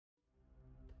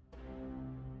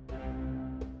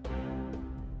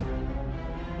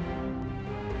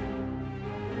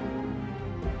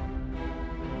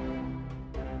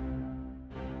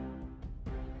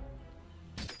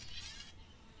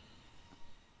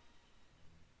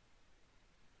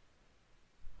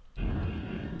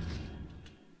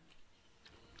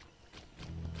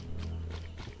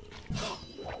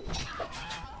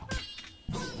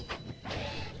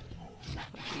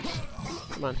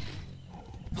Come on.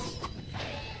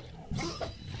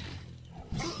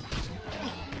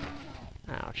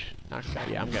 Ouch. Knocks out.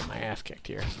 Yeah, I'm getting my ass kicked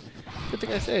here. Good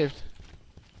thing I saved.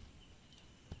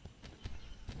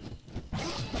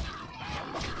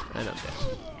 And I'm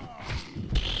dead.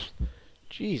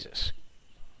 Jesus.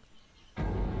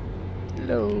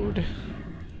 Load.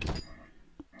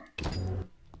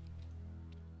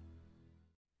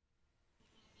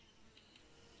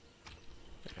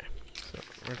 Okay, so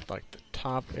we're at like the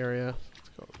top area.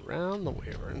 Let's go around the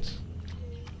wyverns.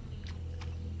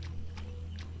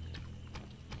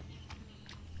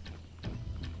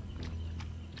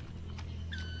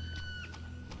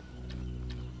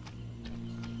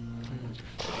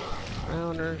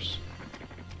 Rounders.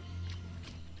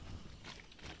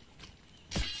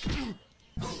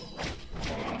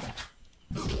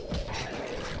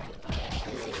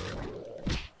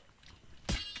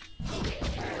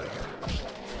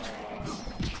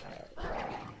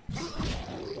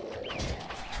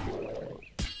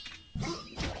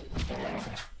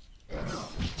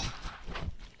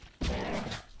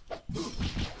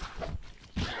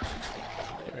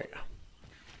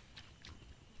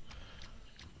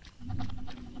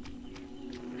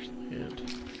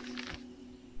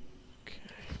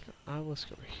 Let's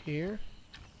go here.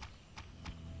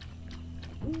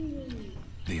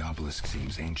 The obelisk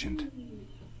seems ancient.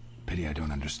 Pity I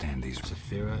don't understand these.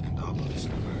 Saphira and obelisk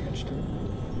merged.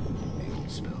 The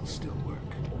old spells still work.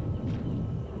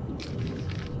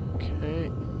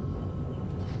 Okay.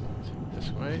 This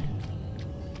way.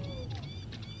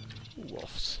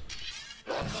 Wolves.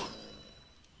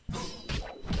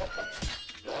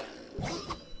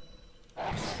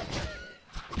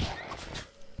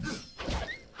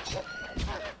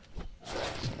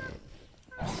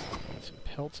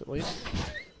 Pelts at least.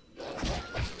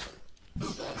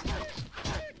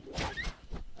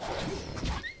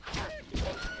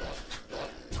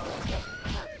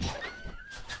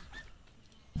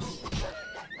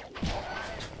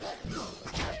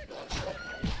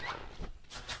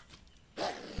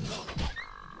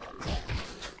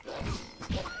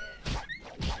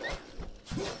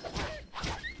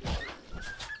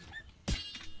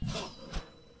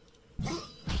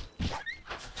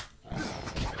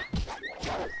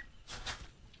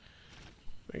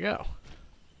 There we go.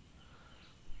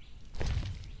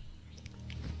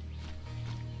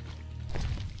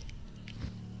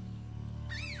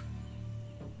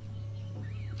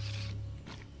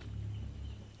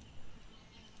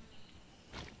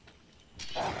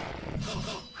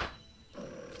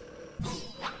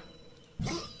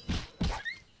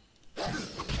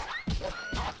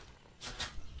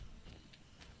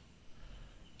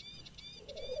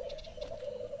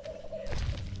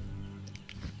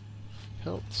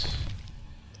 Pelts.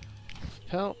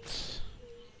 Pelts.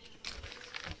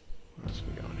 Where else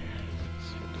we going here?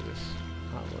 Let's do this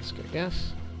obelisk, I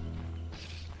guess.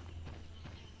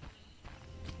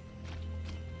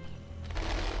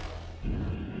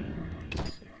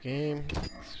 Save game.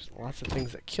 There's lots of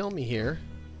things that kill me here.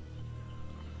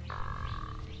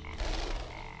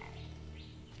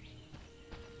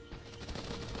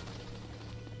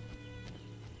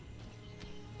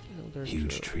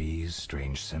 Huge trees,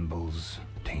 strange symbols,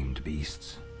 tamed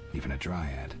beasts, even a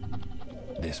dryad.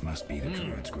 This must be the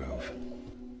Druid's Grove.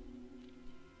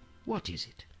 What is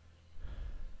it?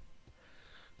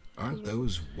 Aren't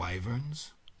those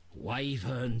wyverns?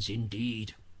 Wyverns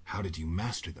indeed. How did you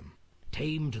master them?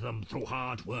 Tamed them through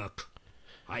hard work.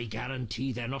 I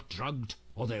guarantee they're not drugged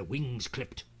or their wings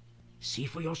clipped. See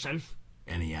for yourself.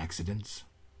 Any accidents?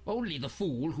 Only the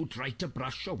fool who tried to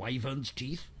brush a wyvern's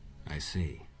teeth. I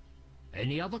see.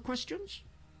 Any other questions?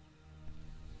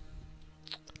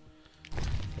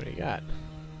 What do you got?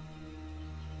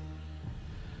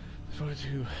 Devoted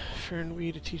to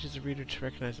Fernweed, it teaches the reader to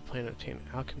recognize the plan and obtain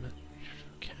alchemist.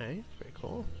 Okay, very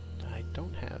cool. I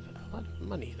don't have a lot of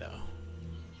money though.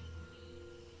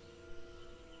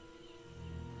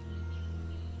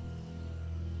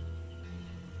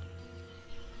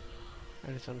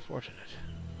 That is unfortunate.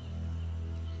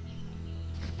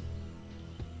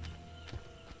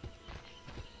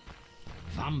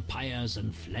 Vampires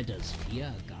and fledders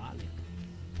fear garlic.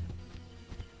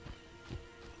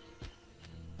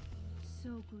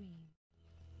 So green.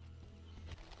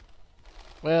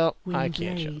 Well, Wind I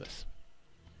can't show blade. this.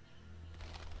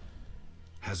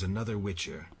 Has another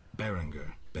Witcher,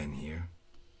 Berenger, been here?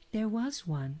 There was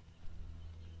one.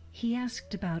 He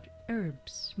asked about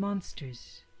herbs,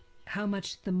 monsters, how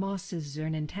much the mosses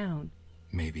earn in town.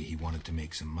 Maybe he wanted to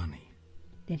make some money.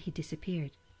 Then he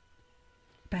disappeared.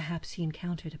 Perhaps he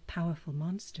encountered a powerful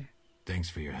monster. Thanks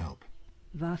for your help.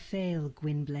 Va fail,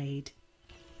 Gwynblade.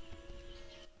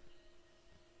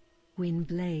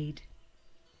 Gwynblade.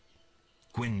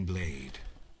 Gwynblade.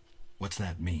 What's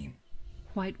that mean?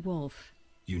 White Wolf.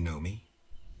 You know me?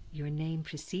 Your name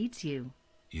precedes you.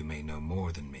 You may know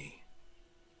more than me.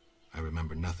 I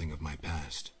remember nothing of my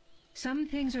past. Some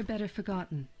things are better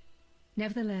forgotten.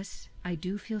 Nevertheless, I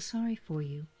do feel sorry for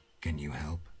you. Can you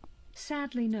help?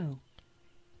 Sadly, no.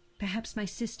 Perhaps my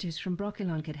sisters from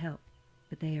Brokilon could help,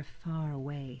 but they are far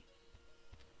away.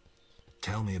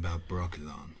 Tell me about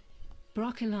Brokilon.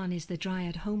 Brokilon is the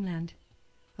Dryad homeland,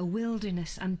 a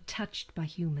wilderness untouched by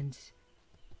humans.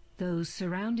 Those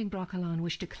surrounding Brokilon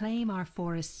wish to claim our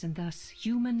forests, and thus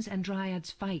humans and Dryads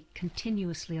fight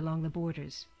continuously along the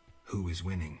borders. Who is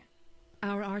winning?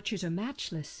 Our archers are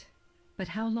matchless, but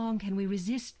how long can we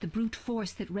resist the brute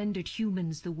force that rendered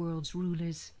humans the world's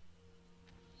rulers?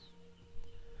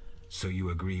 So you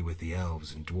agree with the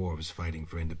elves and dwarves fighting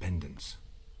for independence?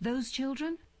 Those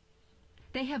children?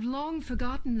 They have long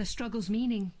forgotten the struggle's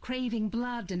meaning, craving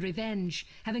blood and revenge,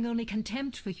 having only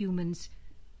contempt for humans.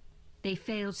 They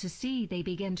fail to see they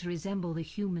begin to resemble the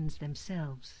humans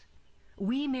themselves.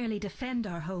 We merely defend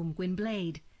our home,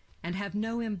 Gwynblade, and have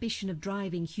no ambition of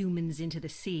driving humans into the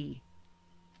sea.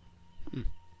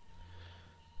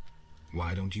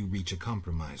 Why don't you reach a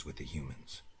compromise with the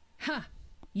humans? Ha!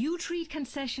 You treat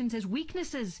concessions as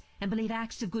weaknesses and believe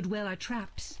acts of goodwill are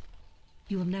traps.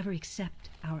 You will never accept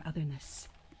our otherness.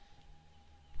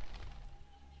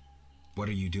 What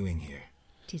are you doing here?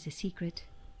 'Tis a secret.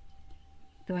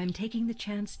 Though I'm taking the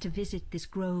chance to visit this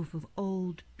grove of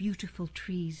old, beautiful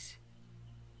trees.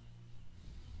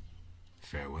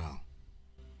 Farewell.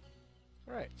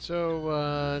 Alright,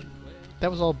 so, that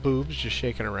was all Boobs just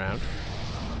shaking around.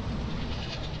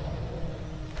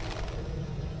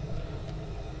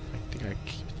 I think I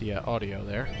keep the audio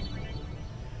there.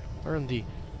 Learn the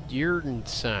Dyrad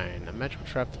sign, a magical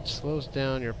trap that slows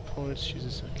down your opponent's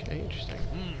chooses. Okay, interesting.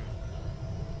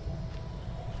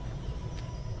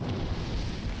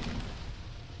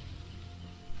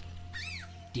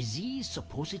 Disease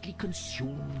supposedly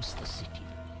consumes the city.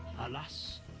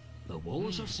 Alas, the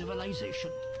woes of civilization.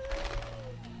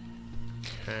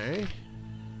 Okay.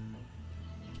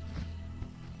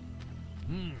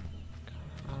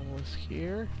 Almost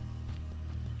here.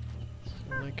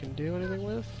 Something I can do anything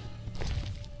with?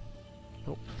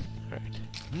 Nope. Alright.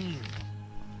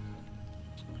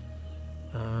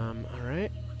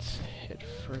 Alright. Let's head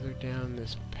further down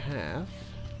this path.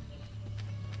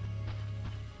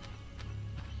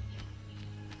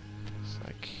 It's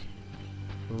like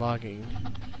logging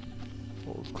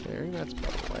old clearing. That's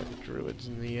probably why the druids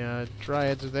and the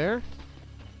dryads are there.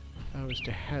 If I was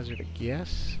to hazard a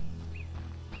guess.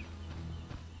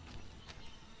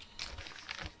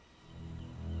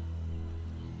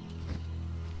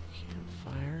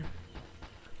 Campfire.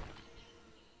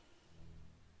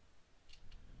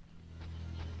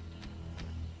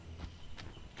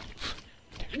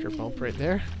 Texture bump right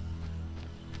there.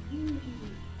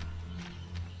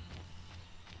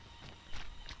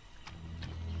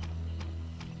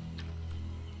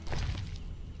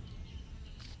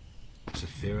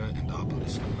 Saphira and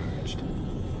Obelisk merged.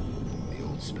 The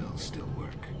old spells still work.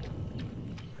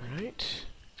 Alright.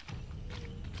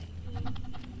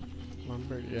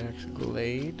 Lumberjack's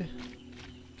Glade.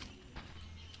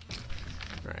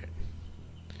 Alright.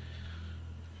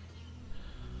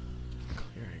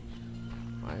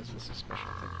 Clearing. Why is this a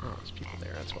special thing? Oh, there's people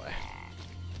there, that's why.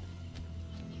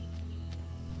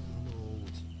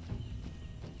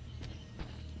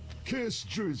 Cursed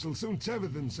druids will soon tether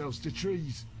themselves to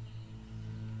trees.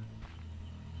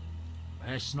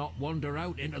 Best not wander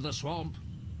out into the swamp.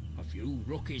 A few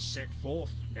rookies set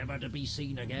forth, never to be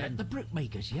seen again. Met the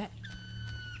brickmakers yet?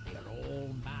 They're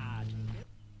all mad.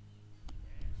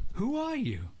 Who are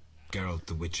you? Geralt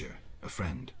the Witcher, a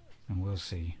friend. And we'll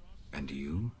see. And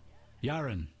you?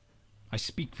 Yaren. I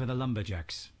speak for the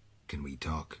lumberjacks. Can we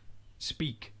talk?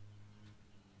 Speak.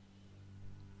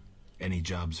 Any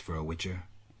jobs for a Witcher?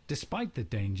 Despite the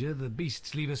danger, the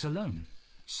beasts leave us alone.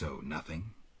 So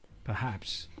nothing?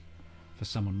 Perhaps. For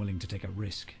someone willing to take a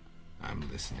risk. I'm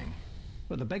listening.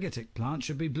 But the Begatic plant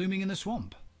should be blooming in the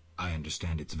swamp. I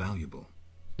understand it's valuable.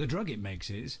 The drug it makes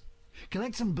is.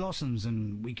 Collect some blossoms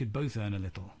and we could both earn a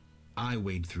little. I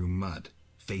wade through mud,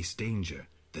 face danger,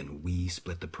 then we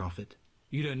split the profit?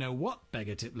 You don't know what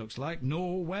Begatip looks like,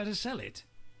 nor where to sell it.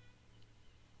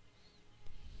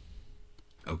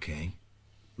 Okay,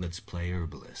 let's play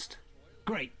herbalist.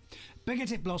 Great.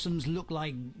 Begatip blossoms look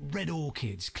like red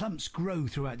orchids. Clumps grow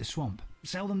throughout the swamp.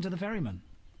 Sell them to the ferryman.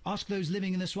 Ask those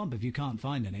living in the swamp if you can't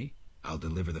find any. I'll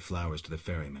deliver the flowers to the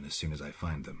ferryman as soon as I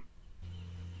find them.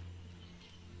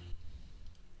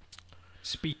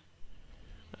 Speak.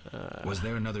 Was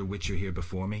there another Witcher here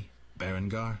before me?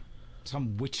 Berengar?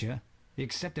 Some Witcher? He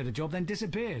accepted a job, then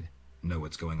disappeared. Know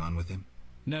what's going on with him?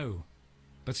 No,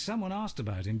 but someone asked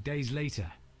about him days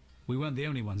later. We weren't the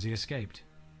only ones he escaped.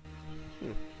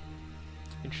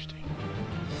 Interesting.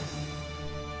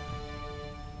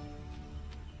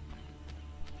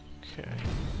 Okay.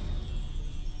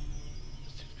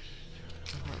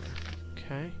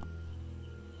 Okay.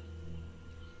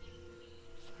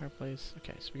 Fireplace.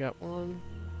 Okay, so we got 1,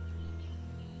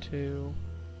 2,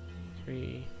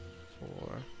 3,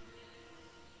 4.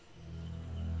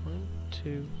 1,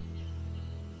 2,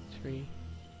 3,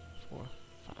 4,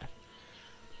 5.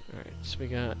 Alright, so we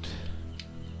got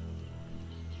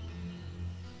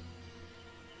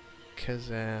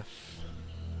Kazaf.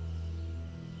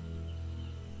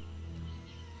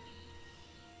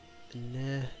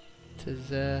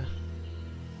 Netaza.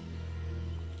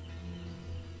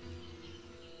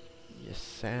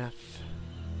 Yasaf.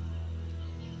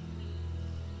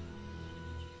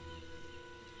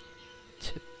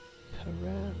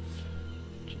 Tiparath.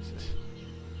 Jesus.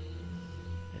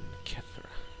 And Kethra.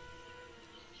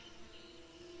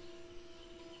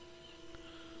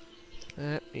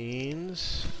 That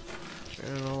means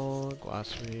journal,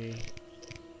 glossary,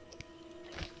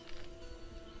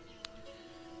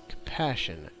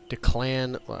 compassion,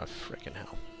 declan, oh frickin'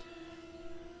 hell.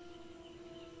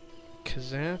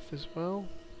 Kazaf as well.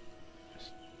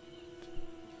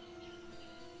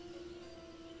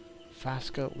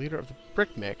 Fasca, leader of the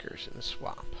brickmakers in the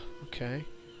swamp. Okay.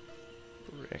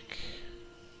 Brick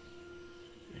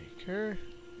maker.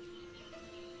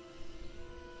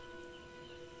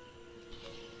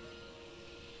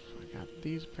 So I got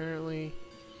these apparently.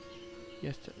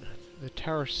 Yes, the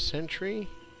tower sentry.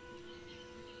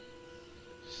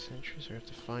 Sentries, I have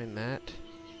to find that.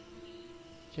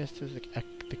 Yes, there's the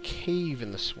cave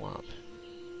in the swamp.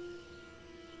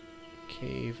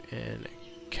 Cave and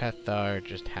Cathar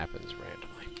just happens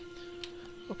randomly.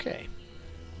 Okay.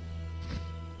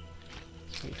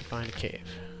 So we need to find a cave.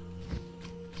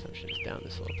 Assumption is down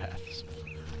this little path.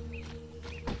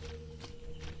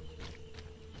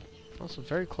 Also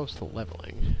very close to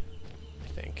leveling, I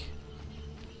think.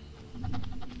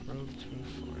 Road through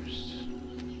forest.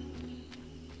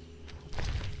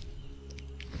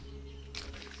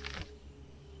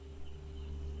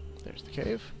 There's the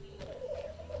cave.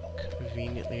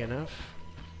 Conveniently enough.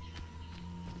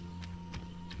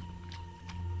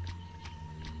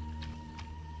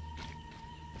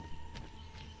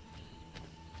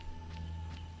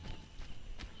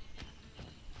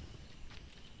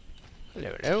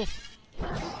 Hello, hello.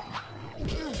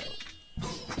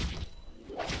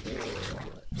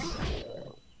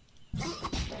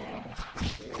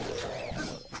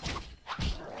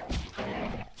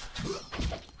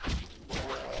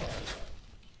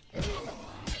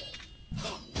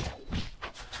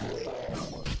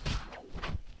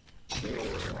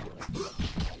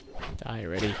 Die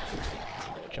already.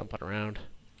 Jumping around.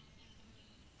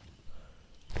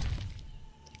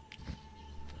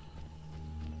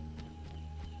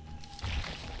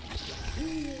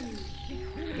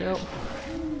 Nope.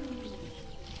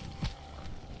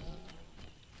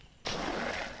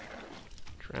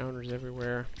 Drowners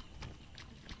everywhere.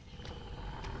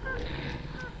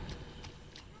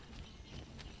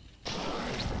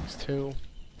 There's things too.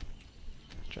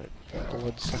 Giant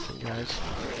blood-sucking guys.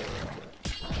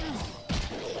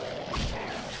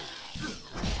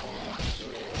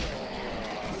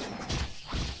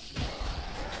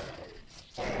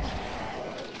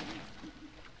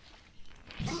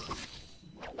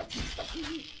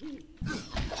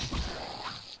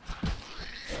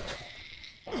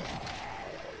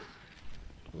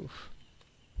 Oof.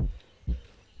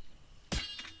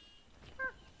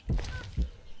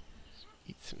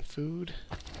 Eat some food.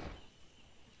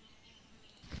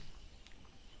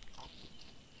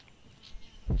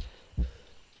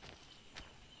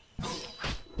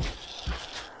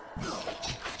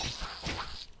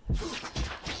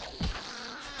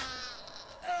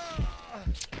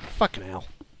 Fucking hell.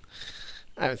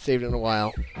 I haven't saved in a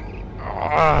while.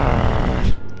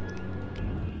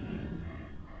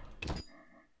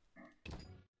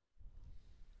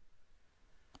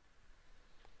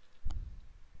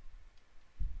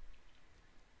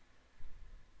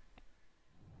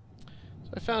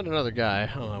 I found another guy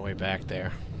on my way back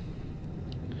there.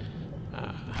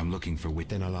 I'm looking for wit.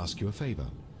 Then I'll ask you a favor.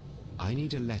 I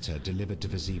need a letter delivered to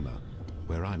Vizima,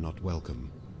 where I'm not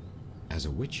welcome. As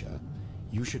a Witcher,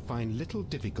 you should find little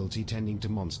difficulty tending to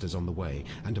monsters on the way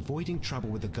and avoiding trouble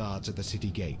with the guards at the city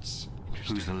gates.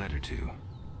 Who's the letter to?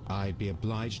 I'd be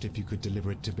obliged if you could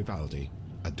deliver it to Vivaldi,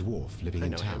 a dwarf living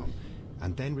in town.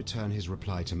 and then return his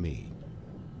reply to me.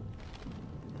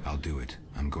 I'll do it.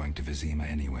 I'm going to Vizima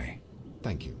anyway.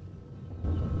 Thank you.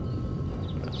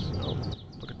 Oh,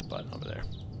 look at the button over there.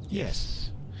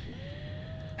 Yes.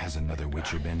 Has another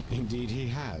Witcher been? Indeed he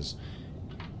has.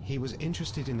 He was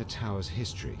interested in the tower's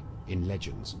history, in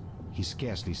legends. He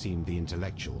scarcely seemed the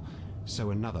intellectual,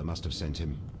 so another must have sent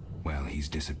him. Well, he's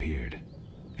disappeared.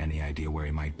 Any idea where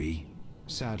he might be?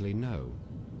 Sadly, no.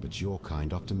 But your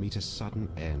kind often meet a sudden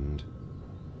end.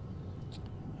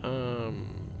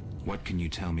 What can you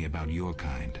tell me about your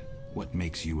kind? What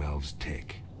makes you elves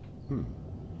tick?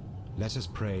 Let us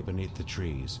pray beneath the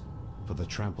trees, for the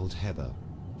trampled heather,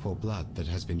 for blood that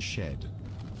has been shed,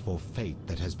 for fate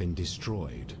that has been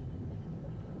destroyed.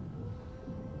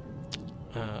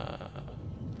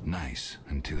 Nice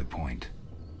and to the point.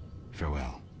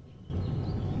 Farewell.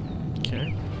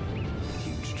 Okay.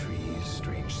 Huge trees,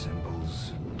 strange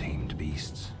symbols, tamed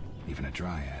beasts, even a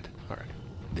dryad. Alright.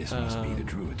 This must be the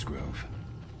Druid's Grove.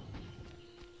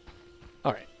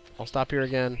 Alright. I'll stop here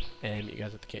again and meet you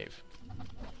guys at the cave.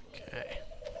 Okay.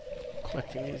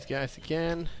 Collecting these guys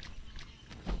again.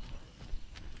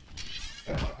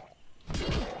 And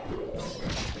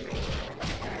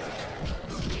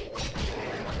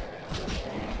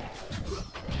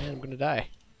I'm gonna die.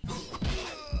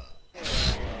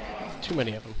 Too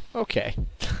many of them. Okay.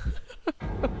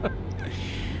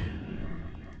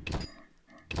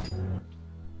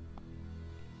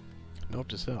 Note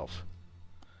to self.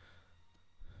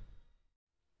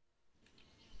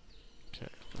 Okay,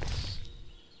 let's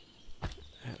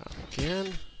head on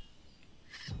again.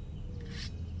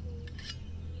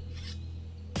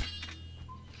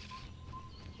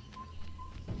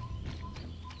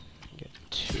 Get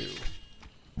 2.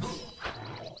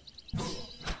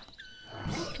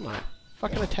 Come on,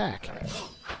 fucking attack.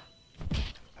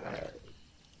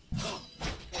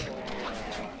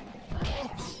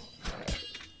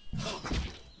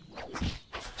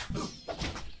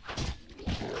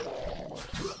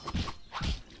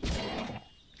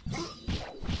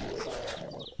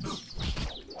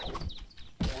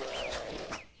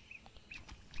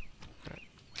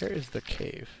 Where is the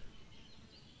cave?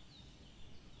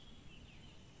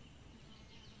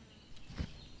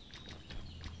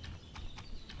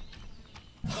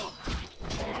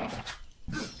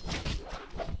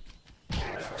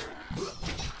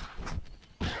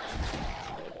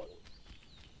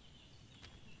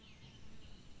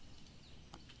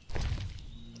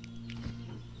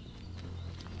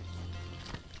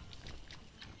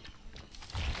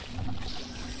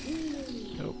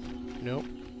 Nope. Nope.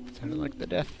 Sounded like the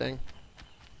death thing.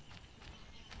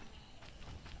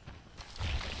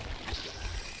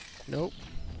 Nope.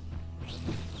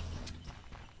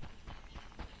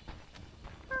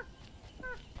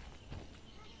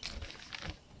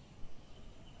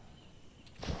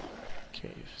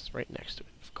 Cave is right next to it,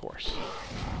 of course.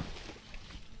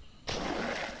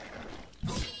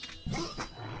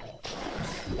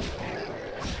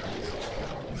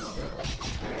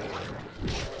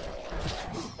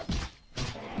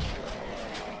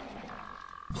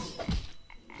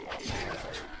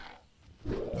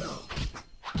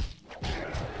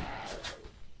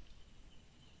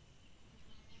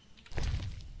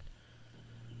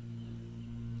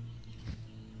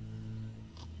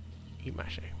 Eat my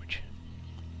sandwich.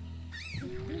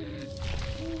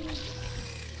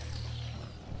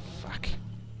 Fuck.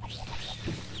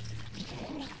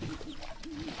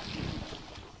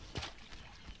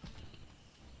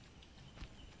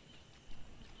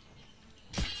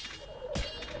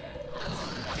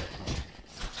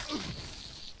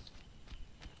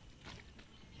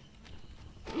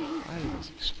 Why did this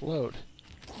explode?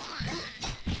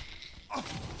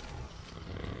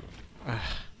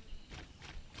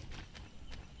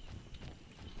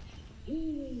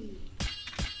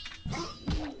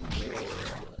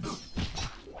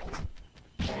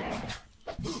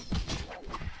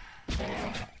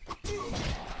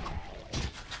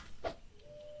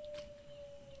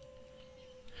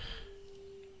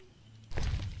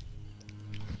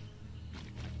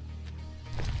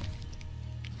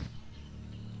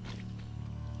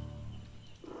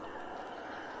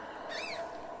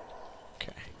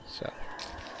 Okay, so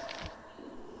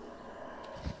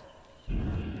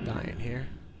dying here.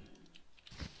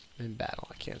 In battle,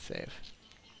 I can't save.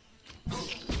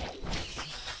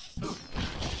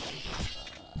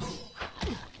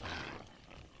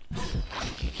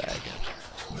 Bag.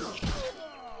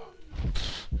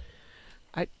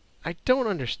 I don't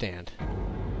understand.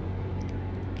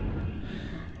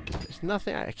 There's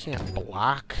nothing I can't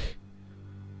block.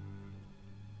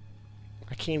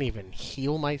 I can't even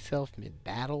heal myself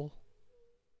mid-battle.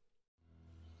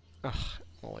 Ugh,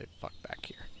 Holy fuck back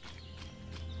here.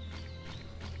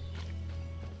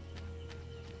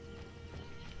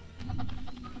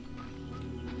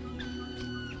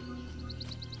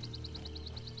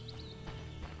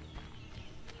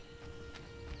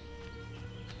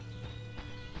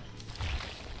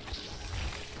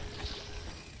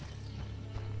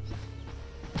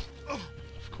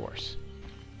 Of course.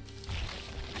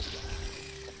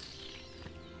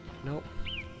 Nope.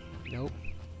 Nope.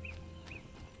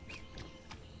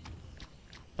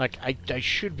 Like, I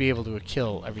should be able to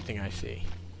kill everything I see.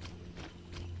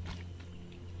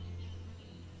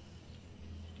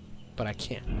 But I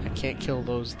can't. I can't kill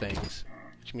those things.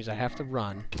 Which means I have to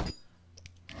run.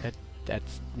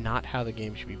 That's not how the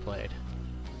game should be played.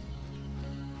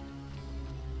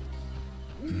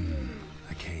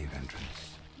 A cave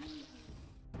entrance.